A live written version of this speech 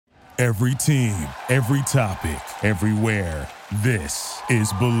Every team, every topic, everywhere. This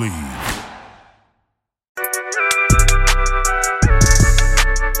is Believe.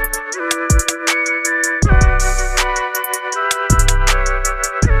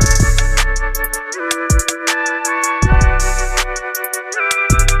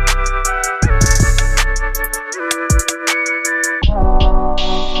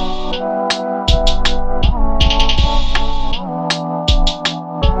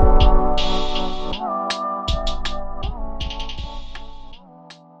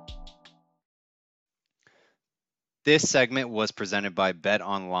 This segment was presented by Bet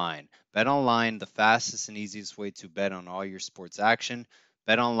Online. Bet Online, the fastest and easiest way to bet on all your sports action.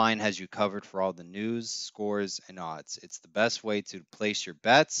 Bet Online has you covered for all the news, scores, and odds. It's the best way to place your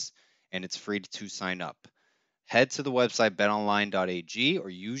bets, and it's free to sign up. Head to the website betonline.ag or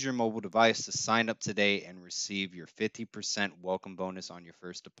use your mobile device to sign up today and receive your 50% welcome bonus on your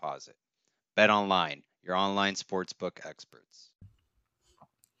first deposit. Bet Online, your online sportsbook experts.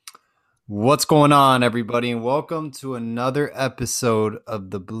 What's going on, everybody, and welcome to another episode of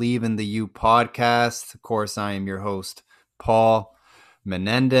the Believe in the U podcast. Of course, I am your host, Paul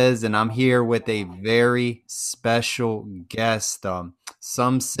Menendez, and I'm here with a very special guest.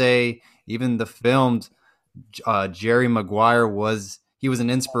 Some say even the filmed Jerry Maguire was an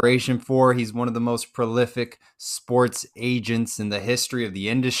inspiration for. He's one of the most prolific sports agents in the history of the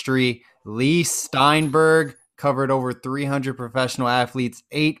industry. Leigh Steinberg covered over 300 professional athletes,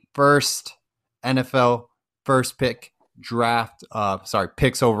 8 first NFL first pick draft,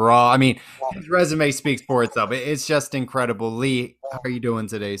 picks overall. I mean, his resume speaks for itself. It's just incredible. Leigh, how are you doing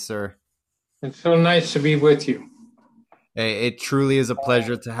today, sir? It's so nice to be with you. It truly is a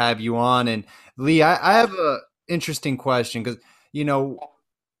pleasure to have you on. And Leigh, I have an interesting question because, you know,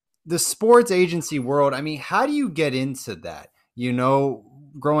 the sports agency world, I mean, how do you get into that? You know,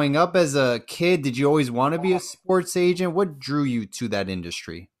 growing up as a kid, did you always want to be a sports agent? What drew you to that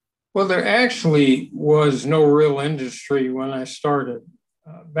industry? Well, there actually was no real industry when I started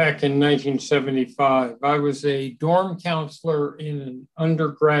back in 1975. I was a dorm counselor in an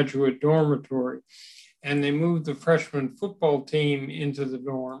undergraduate dormitory, and they moved the freshman football team into the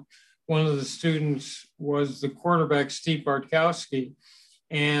dorm. One of the students was the quarterback, Steve Bartkowski.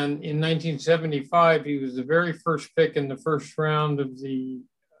 And in 1975, he was the very first pick in the first round of the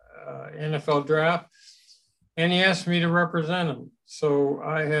NFL draft. And he asked me to represent him. So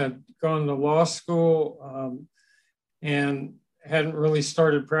I had gone to law school and hadn't really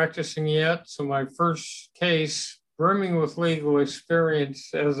started practicing yet. So my first case, brimming with legal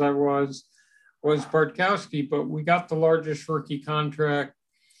experience as I was Bartkowski. But we got the largest rookie contract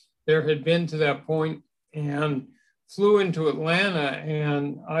there had been to that point, and flew into Atlanta,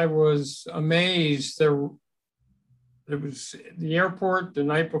 and I was amazed. There was the airport the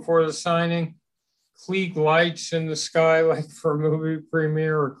night before the signing, Klieg lights in the sky like for a movie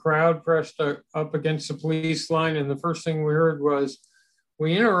premiere, a crowd pressed up against the police line, and the first thing we heard was,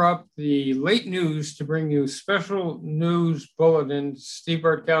 "We interrupt the late news to bring you special news bulletin. Steve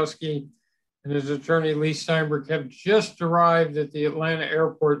Bartkowski and his attorney Leigh Steinberg have just arrived at the Atlanta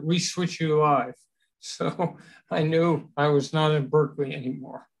airport. We switch you live." So I knew I was not in Berkeley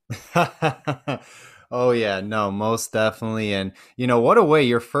anymore. Oh, yeah, no, most definitely. And, you know, what a way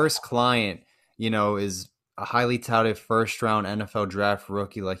your first client, you know, is a highly touted first round NFL draft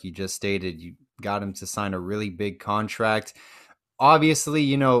rookie, like you just stated. You got him to sign a really big contract. Obviously,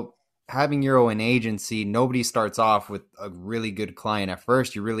 you know, having your own agency, nobody starts off with a really good client at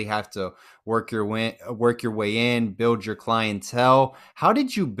first. You really have to work your way in, build your clientele. How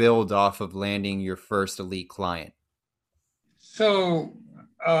did you build off of landing your first elite client? So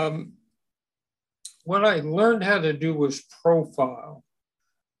what I learned how to do was profile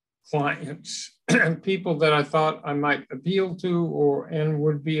clients and people that I thought I might appeal to and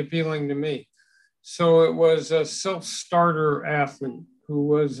would be appealing to me. So it was a self-starter athlete who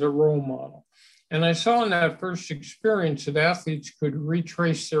was a role model. And I saw in that first experience that athletes could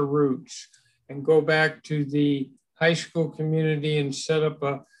retrace their roots and go back to the high school community and set up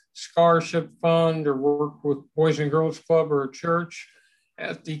a scholarship fund or work with Boys and Girls Club or a church.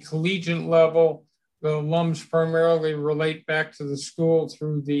 At the collegiate level, the alums primarily relate back to the school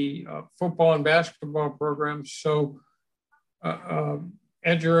through the football and basketball programs. So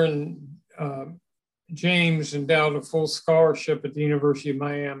Edger and James endowed a full scholarship at the University of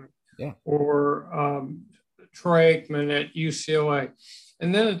Miami, or Troy Aikman at UCLA.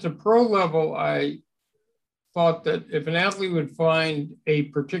 And then at the pro level, I thought that if an athlete would find a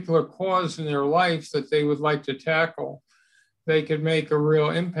particular cause in their life that they would like to tackle, they could make a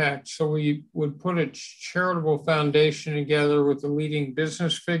real impact. So we would put a charitable foundation together with the leading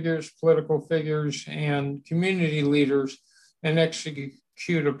business figures, political figures, and community leaders and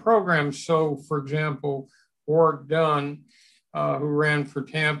execute a program. So, for example, Warrick Dunn, who ran for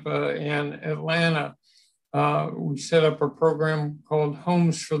Tampa and Atlanta, we set up a program called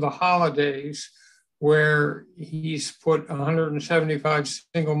Homes for the Holidays, where he's put 175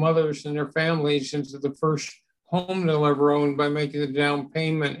 single mothers and their families into the first home they'll ever own by making the down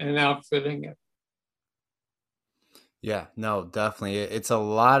payment and outfitting it. Yeah, no, definitely. It's a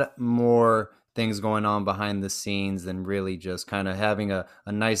lot more things going on behind the scenes than really just kind of having a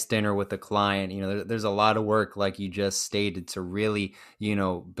nice dinner with a client. There's a lot of work, like you just stated, to really,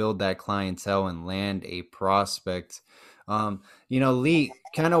 build that clientele and land a prospect. Lee,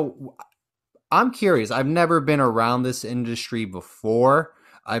 I'm curious. I've never been around this industry before.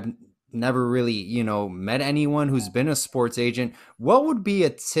 I've never really, met anyone who's been a sports agent. What would be a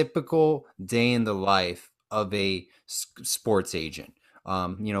typical day in the life of a sports agent?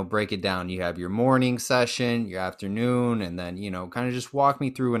 Break it down. You have your morning session, your afternoon, and then, kind of just walk me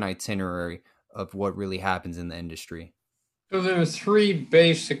through an itinerary of what really happens in the industry. So there are three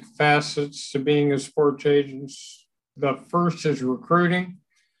basic facets to being a sports agent. The first is recruiting.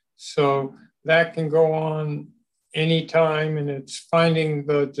 So that can go on anytime, and it's finding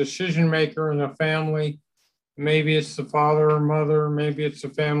the decision maker in a family. Maybe it's the father or mother, maybe it's a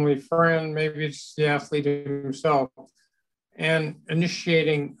family friend, maybe it's the athlete himself, and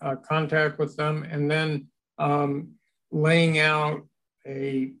initiating contact with them, and then laying out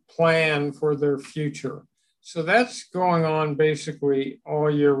a plan for their future. So that's going on basically all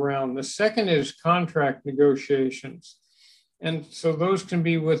year round. The second is contract negotiations. And so those can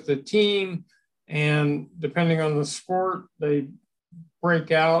be with the team, and depending on the sport, they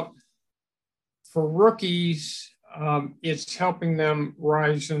break out. For rookies, it's helping them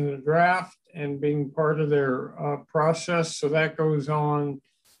rise in the draft and being part of their process. So that goes on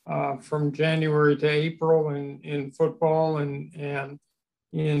from January to April in football, and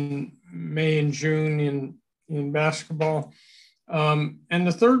in May and June in basketball. And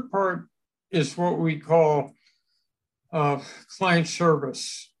the third part is what we call client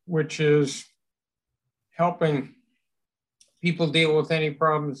service, which is helping people deal with any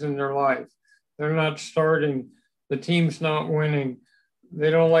problems in their life. They're not starting, the team's not winning, they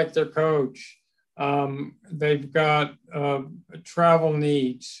don't like their coach, they've got travel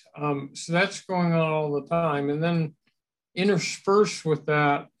needs. So that's going on all the time. And then interspersed with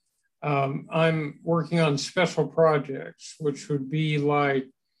that, I'm working on special projects, which would be like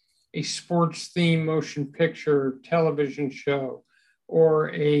a sports theme motion picture television show,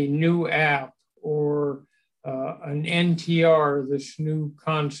 or a new app, or an NTR, this new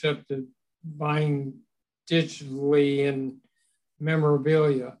concept of buying digitally in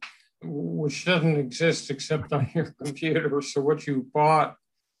memorabilia, which doesn't exist except on your computer. So what you bought,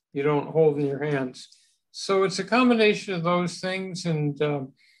 you don't hold in your hands. So it's a combination of those things, and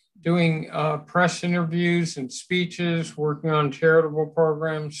doing press interviews and speeches, working on charitable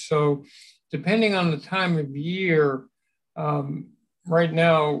programs. So depending on the time of year, right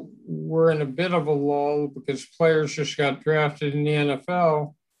now we're in a bit of a lull because players just got drafted in the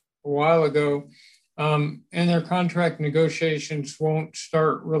NFL a while ago, and their contract negotiations won't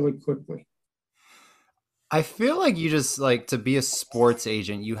start really quickly. I feel like you just, like, to be a sports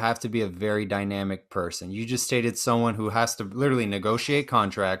agent, you have to be a very dynamic person. You just stated someone who has to literally negotiate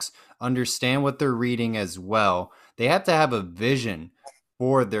contracts, understand what they're reading as well. They have to have a vision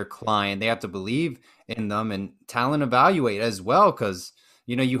for their client. They have to believe in them, and talent evaluate as well, because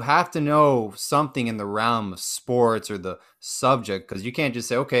you have to know something in the realm of sports or the subject, because you can't just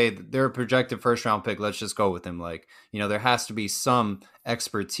say, okay, they're a projected first round pick, let's just go with them. Like, there has to be some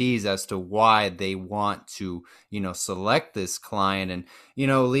expertise as to why they want to, select this client. And,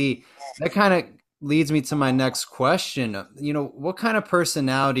 Lee, that kind of leads me to my next question. What kind of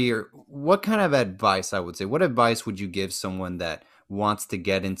personality, or what kind of advice, I would say, what advice would you give someone that wants to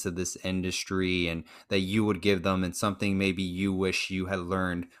get into this industry, and that you would give them, and something maybe you wish you had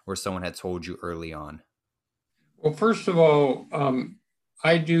learned or someone had told you early on? Well, first of all,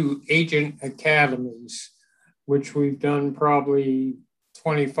 I do agent academies, which we've done probably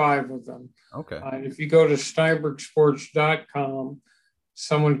 25 of them. Okay. If you go to steinbergsports.com,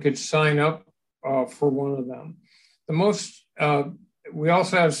 someone could sign up for one of them. We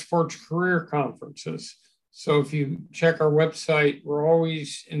also have sports career conferences. So if you check our website, we're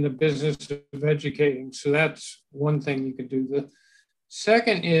always in the business of educating. So that's one thing you could do. The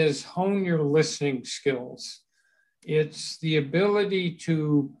second is hone your listening skills. It's the ability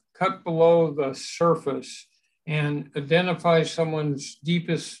to cut below the surface and identify someone's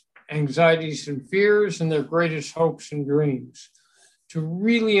deepest anxieties and fears and their greatest hopes and dreams to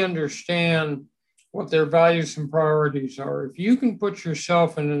really understand what their values and priorities are. If you can put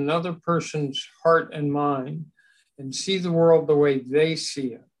yourself in another person's heart and mind and see the world the way they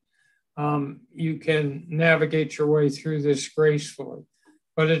see it, you can navigate your way through this gracefully.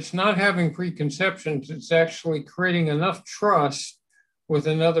 But it's not having preconceptions, it's actually creating enough trust with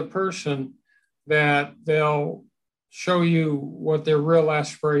another person that they'll show you what their real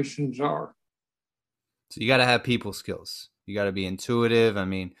aspirations are. So you got to have people skills. You got to be intuitive. I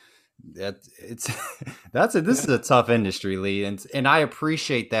mean, this is a tough industry, Lee, and I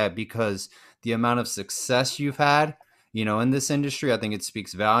appreciate that because the amount of success you've had, in this industry, I think it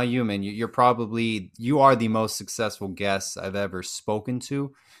speaks volume. And you are the most successful guest I've ever spoken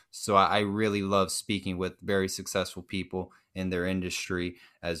to. So I really love speaking with very successful people in their industry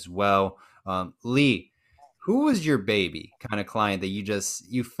as well. Lee, who was your baby kind of client that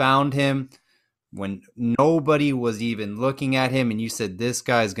you found him when nobody was even looking at him and you said, this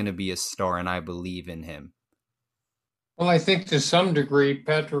guy's going to be a star and I believe in him? Well, I think to some degree,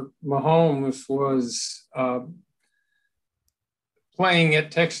 Patrick Mahomes was playing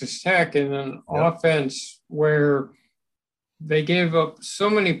at Texas Tech in an offense where they gave up so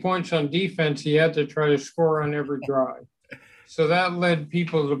many points on defense, he had to try to score on every drive. So that led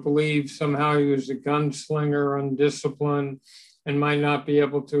people to believe somehow he was a gunslinger, undisciplined, and might not be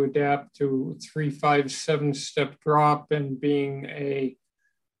able to adapt to 3, 5, 7-step drop and being a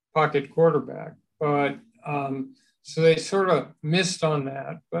pocket quarterback. But so they sort of missed on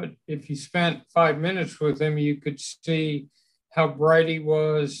that. But if you spent 5 minutes with him, you could see how bright he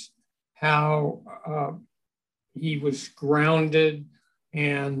was, how he was grounded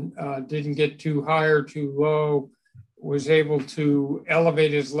and didn't get too high or too low, was able to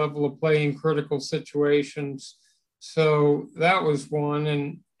elevate his level of play in critical situations. So that was one.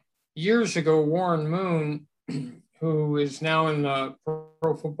 And years ago, Warren Moon, who is now in the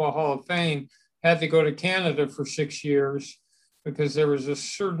Pro Football Hall of Fame, had to go to Canada for 6 years because there was a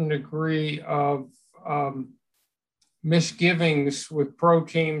certain degree of misgivings with pro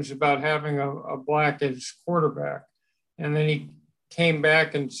teams about having a black as quarterback. And then he came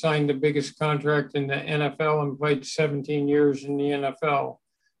back and signed the biggest contract in the NFL and played 17 years in the NFL.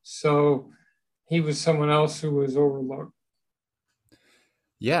 So he was someone else who was overlooked.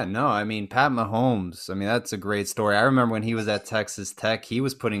 Yeah, no, I mean, Pat Mahomes, that's a great story. I remember when he was at Texas Tech, he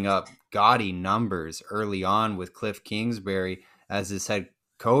was putting up gaudy numbers early on with Cliff Kingsbury as his head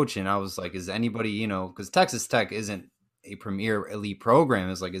coach. And I was like, is anybody, because Texas Tech isn't a premier elite program.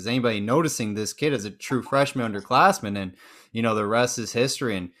 It's like, is anybody noticing this kid as a true freshman underclassman? And, the rest is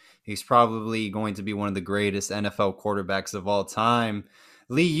history. And he's probably going to be one of the greatest NFL quarterbacks of all time.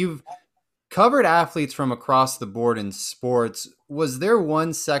 Lee, you've covered athletes from across the board in sports. Was there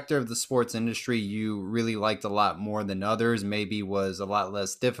one sector of the sports industry you really liked a lot more than others? Maybe was a lot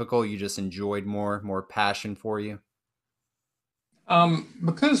less difficult, you just enjoyed more passion for you?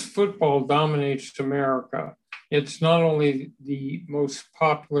 Because football dominates America, it's not only the most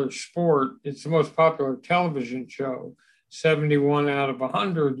popular sport, it's the most popular television show. 71 out of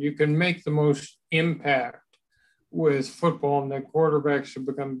 100, you can make the most impact with football, and the quarterbacks have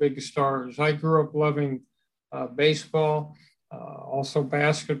become big stars. I grew up loving baseball, also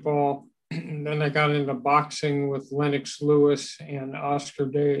basketball. And then I got into boxing with Lennox Lewis and Oscar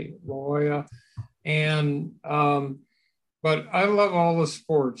De La Hoya. And, but I love all the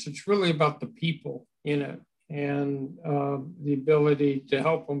sports. It's really about the people in it and the ability to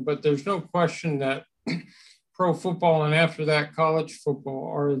help them. But there's no question that pro football and after that college football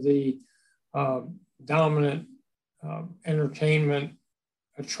are the dominant entertainment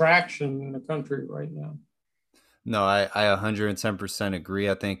attraction in the country right now. No, I 110% agree.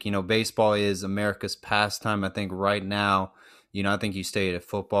 I think, baseball is America's pastime. I think right now, I think you stated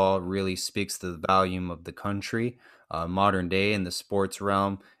football really speaks to the volume of the country, modern day in the sports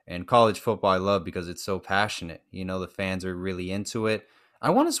realm. And college football I love because it's so passionate. The fans are really into it. I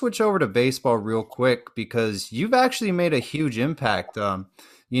want to switch over to baseball real quick because you've actually made a huge impact.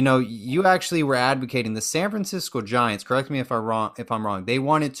 You actually were advocating the San Francisco Giants. Correct me if I'm wrong. They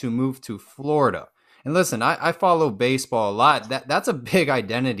wanted to move to Florida. And listen, I follow baseball a lot. That's a big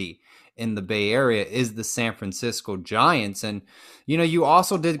identity in the Bay Area is the San Francisco Giants. And, you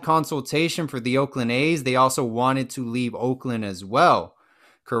also did consultation for the Oakland A's. They also wanted to leave Oakland as well.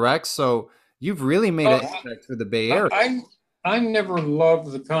 Correct? So you've really made an impact for the Bay Area. I never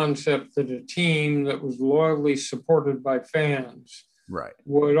loved the concept that a team that was loyally supported by fans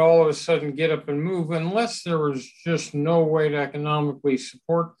would all of a sudden get up and move unless there was just no way to economically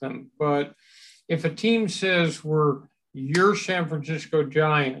support them. But if a team says we're your San Francisco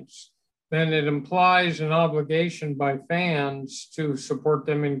Giants, then it implies an obligation by fans to support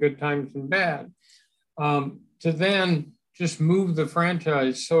them in good times and bad. To then just move the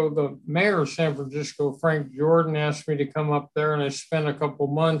franchise. So the mayor of San Francisco, Frank Jordan, asked me to come up there, and I spent a couple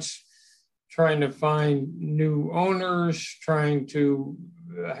months trying to find new owners, trying to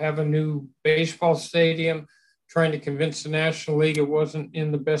have a new baseball stadium, trying to convince the National League it wasn't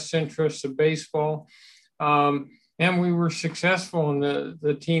in the best interest of baseball. And we were successful, and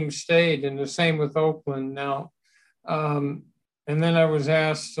the team stayed, and the same with Oakland now. And then I was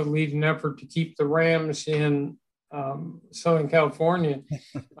asked to lead an effort to keep the Rams in Southern California.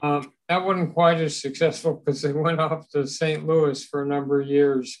 That wasn't quite as successful because they went off to St. Louis for a number of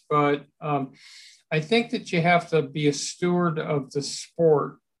years. But I think that you have to be a steward of the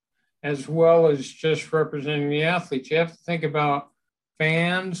sport as well as just representing the athletes. You have to think about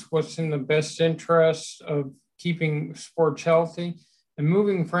fans, what's in the best interest of keeping sports healthy, and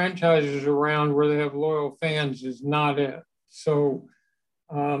moving franchises around where they have loyal fans is not it. So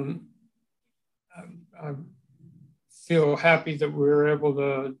I feel happy that we were able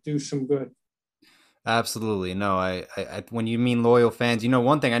to do some good. Absolutely. No, I when you mean loyal fans,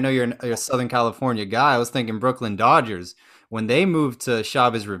 one thing, I know you're a Southern California guy. I was thinking Brooklyn Dodgers. When they moved to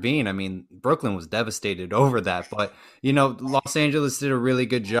Chavez Ravine, I mean, Brooklyn was devastated over that. But, Los Angeles did a really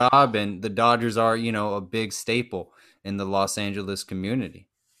good job, and the Dodgers are, a big staple in the Los Angeles community.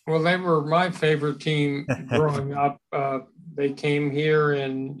 Well, they were my favorite team growing up. They came here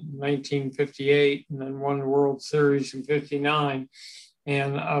in 1958 and then won the World Series in 59.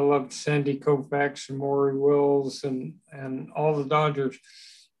 And I loved Sandy Koufax and Maury Wills and all the Dodgers.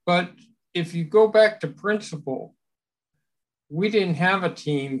 But if you go back to principle, we didn't have a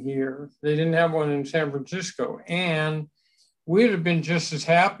team here. They didn't have one in San Francisco. And we'd have been just as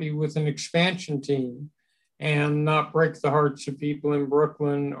happy with an expansion team and not break the hearts of people in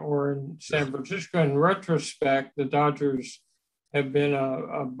Brooklyn or in San Francisco. In retrospect, the Dodgers have been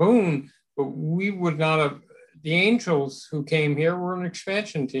a boon, but we would not have. The Angels who came here were an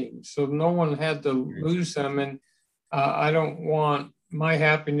expansion team, so no one had to lose them. And I don't want my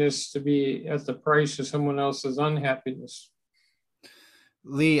happiness to be at the price of someone else's unhappiness.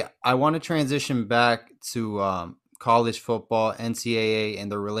 Lee, I want to transition back to college football, NCAA,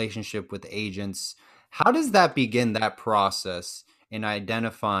 and the relationship with agents. How does that begin, that process in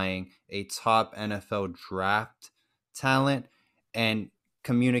identifying a top NFL draft talent and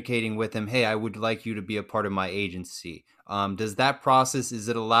communicating with them, hey, I would like you to be a part of my agency? Does that process, is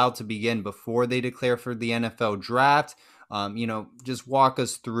it allowed to begin before they declare for the NFL draft? Just walk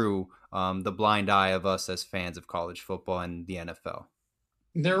us through the blind eye of us as fans of college football and the NFL.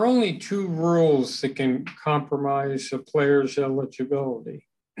 There are only two rules that can compromise a player's eligibility.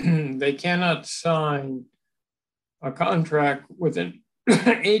 They cannot sign a contract with an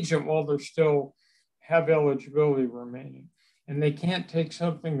agent while they still have eligibility remaining. And they can't take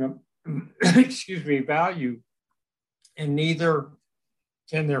something of, value, and neither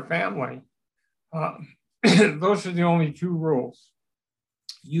can their family. Those are the only two rules.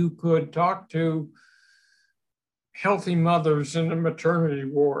 You could talk to healthy mothers in a maternity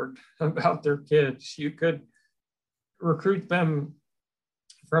ward about their kids. You could recruit them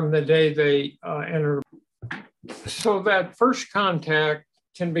from the day they enter. So that first contact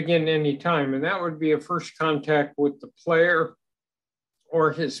can begin any time, and that would be a first contact with the player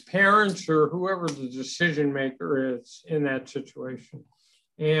or his parents or whoever the decision maker is in that situation.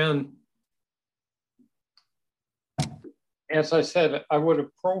 And as I said, I would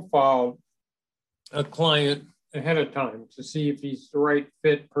have profiled a client ahead of time to see if he's the right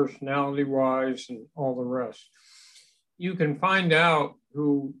fit personality-wise and all the rest. You can find out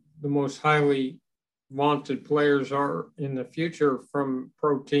who the most highly vaunted players are in the future from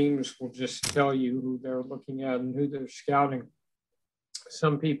pro teams. Will just tell you who they're looking at and who they're scouting.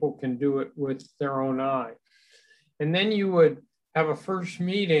 Some people can do it with their own eye. And then you would have a first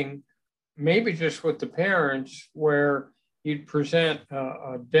meeting, maybe just with the parents, where you'd present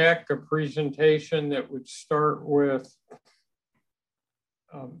a deck, a presentation that would start with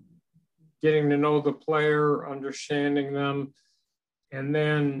getting to know the player, understanding them, and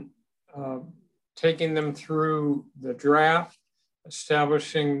then taking them through the draft,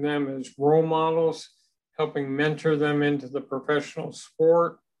 establishing them as role models, helping mentor them into the professional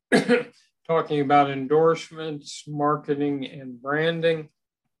sport, talking about endorsements, marketing, and branding,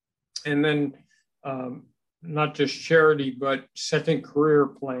 and then not just charity, but second career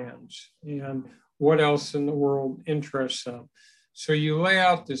plans and what else in the world interests them. So you lay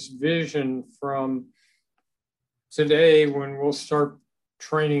out this vision from today when we'll start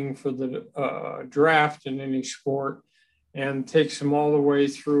training for the draft in any sport, and takes them all the way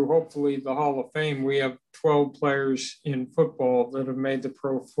through, hopefully, the Hall of Fame. We have 12 players in football that have made the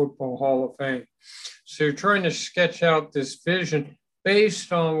Pro Football Hall of Fame. So you're trying to sketch out this vision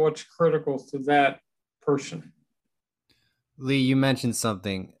based on what's critical to that person. Lee, you mentioned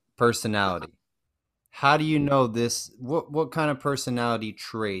something, personality. How do you know this? What kind of personality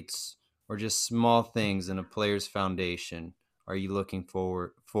traits or just small things in a player's foundation are you looking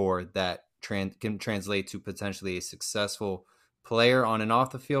for that can translate to potentially a successful player on and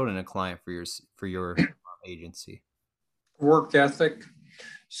off the field and a client for your agency? Work ethic.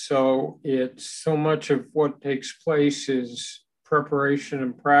 So it's so much of what takes place is preparation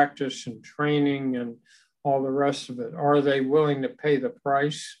and practice and training and all the rest of it. Are they willing to pay the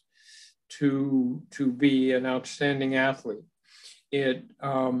price to be an outstanding athlete? It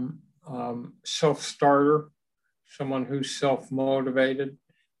self-starter, someone who's self-motivated.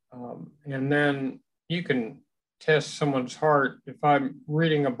 And then you can test someone's heart. If I'm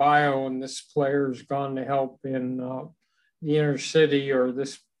reading a bio and this player's gone to help in the inner city, or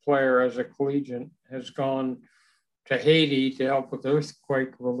this player as a collegiate has gone to Haiti to help with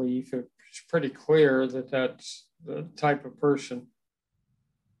earthquake relief, it's pretty clear that that's the type of person.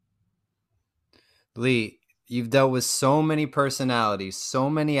 Lee, you've dealt with so many personalities, so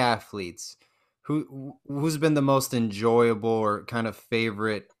many athletes. Who's been the most enjoyable or kind of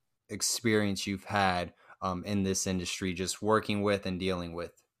favorite experience you've had in this industry, just working with and dealing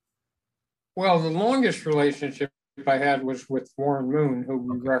with? Well, the longest relationship I had was with Warren Moon, who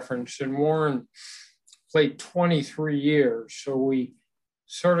we referenced, and Warren played 23 years. So we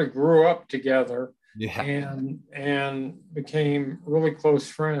sort of grew up together. Yeah. And became really close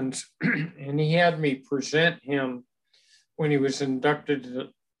friends. And he had me present him when he was inducted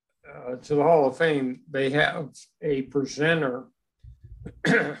to the Hall of Fame. They have a presenter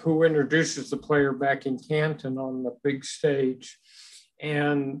who introduces the player back in Canton on the big stage.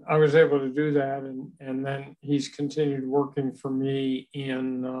 And I was able to do that. And then he's continued working for me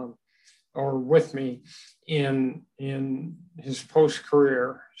or with me in his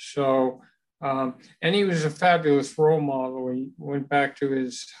post-career. So, and he was a fabulous role model. He went back to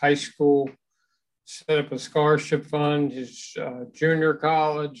his high school, set up a scholarship fund, his junior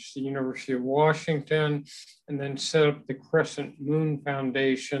college, the University of Washington, and then set up the Crescent Moon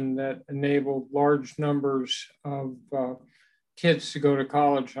Foundation that enabled large numbers of kids to go to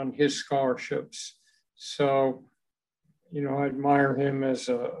college on his scholarships. So, I admire him as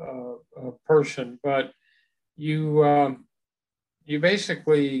a person, but you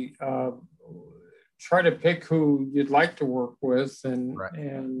basically try to pick who you'd like to work with, and right.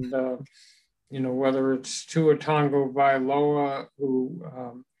 And whether it's Tua Tagovailoa, who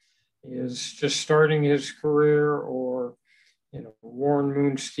is just starting his career, or Warren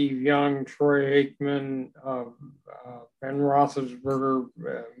Moon, Steve Young, Troy Aikman, Ben Roethlisberger,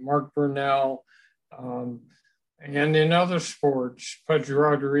 Mark Brunell, and in other sports, Pudge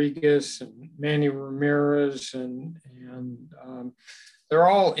Rodriguez and Manny Ramirez, and they're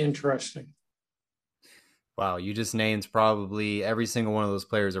all interesting. Wow, you just named probably every single one of those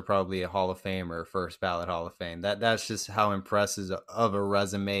players are probably a Hall of Fame or first ballot Hall of Fame. That's just how impressive of a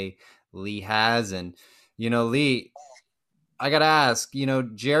resume Lee has. And, Lee, I got to ask,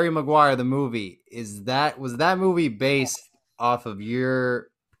 Jerry Maguire, the movie, was that movie based off of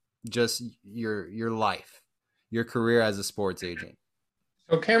your life, your career as a sports agent?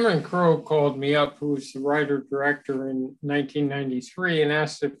 So Cameron Crowe called me up, who was the writer-director in 1993, and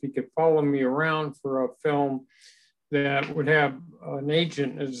asked if he could follow me around for a film that would have an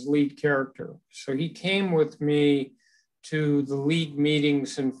agent as lead character. So he came with me to the league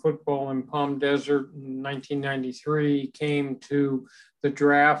meetings in football in Palm Desert in 1993. He came to the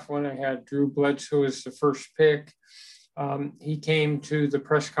draft when I had Drew Bledsoe as the first pick. He came to the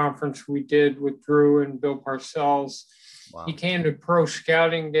press conference we did with Drew and Bill Parcells. Wow. He came to pro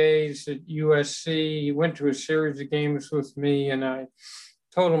scouting days at USC. He went to a series of games with me, and I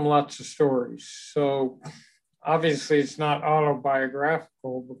told him lots of stories. So obviously it's not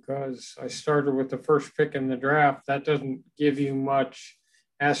autobiographical because I started with the first pick in the draft. That doesn't give you much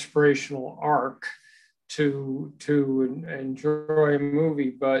aspirational arc to enjoy a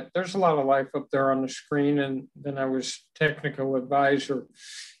movie, but there's a lot of life up there on the screen. And then I was technical advisor.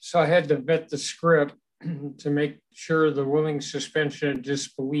 So I had to vet the script to make sure the willing suspension of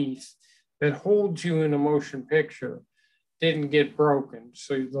disbelief that holds you in a motion picture didn't get broken.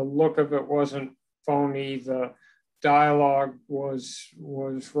 So the look of it wasn't phony, the dialogue was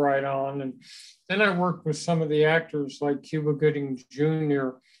right on. And then I worked with some of the actors like Cuba Gooding Jr.,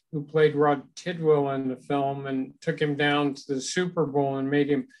 who played Rod Tidwell in the film, and took him down to the Super Bowl and made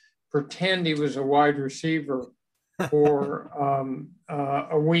him pretend he was a wide receiver for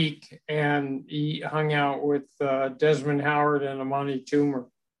a week. And he hung out with Desmond Howard and Amani Toomer.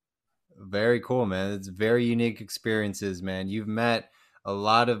 Very cool, man. It's very unique experiences, man. You've met a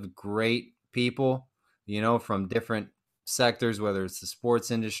lot of great people, from different sectors, whether it's the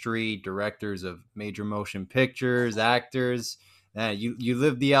sports industry, directors of major motion pictures, actors. You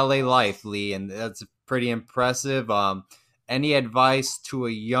live the LA life, Lee, and that's pretty impressive. Any advice to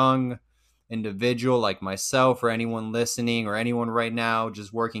a young individual like myself, or anyone listening, or anyone right now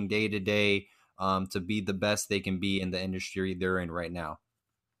just working day to day to be the best they can be in the industry they're in right now?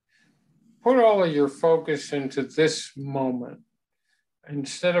 Put all of your focus into this moment.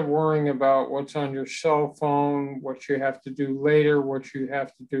 Instead of worrying about what's on your cell phone, what you have to do later, what you have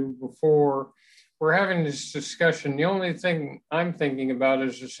to do before. We're having this discussion. The only thing I'm thinking about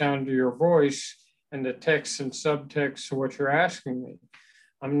is the sound of your voice and the text and subtext of what you're asking me.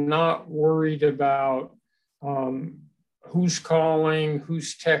 I'm not worried about who's calling,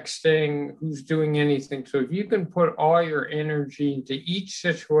 who's texting, who's doing anything. So if you can put all your energy into each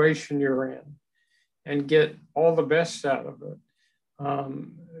situation you're in and get all the best out of it,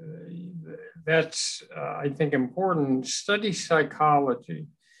 that's, I think, important. Study psychology,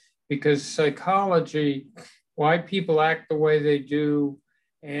 because psychology, why people act the way they do,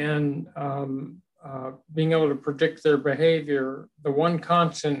 and being able to predict their behavior, the one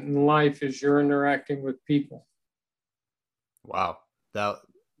constant in life is you're interacting with people. Wow.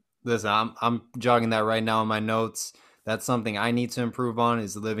 Listen, I'm jogging that right now in my notes. That's something I need to improve on,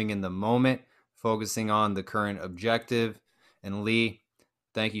 is living in the moment, focusing on the current objective. And Lee,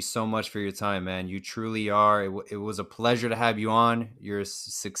 thank you so much for your time, man. You truly are. It was a pleasure to have you on. You're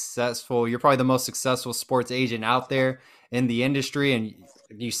successful. You're probably the most successful sports agent out there in the industry. And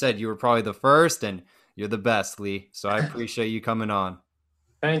you said you were probably the first, and you're the best, Lee. So I appreciate you coming on.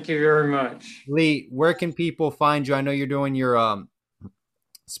 Thank you very much. Lee, where can people find you? I know you're doing your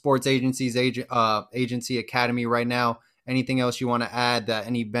sports agency academy right now. Anything else you want to add,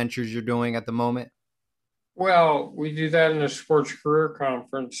 any ventures you're doing at the moment? Well, we do that in the Sports Career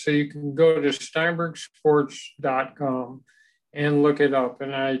Conference. So you can go to steinbergsports.com and look it up.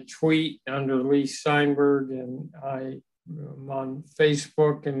 And I tweet under Lee Steinberg, and I'm on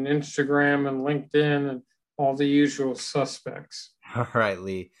Facebook and Instagram and LinkedIn and all the usual suspects. All right,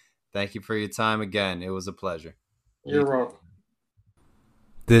 Lee. Thank you for your time again. It was a pleasure. You're welcome.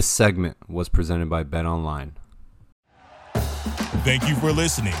 This segment was presented by BetOnline. Thank you for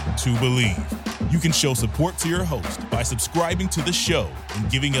listening to Believe. You can show support to your host by subscribing to the show and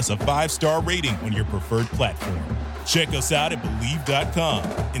giving us a 5-star rating on your preferred platform. Check us out at Believe.com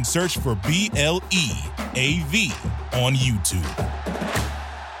and search for BLEAV on YouTube.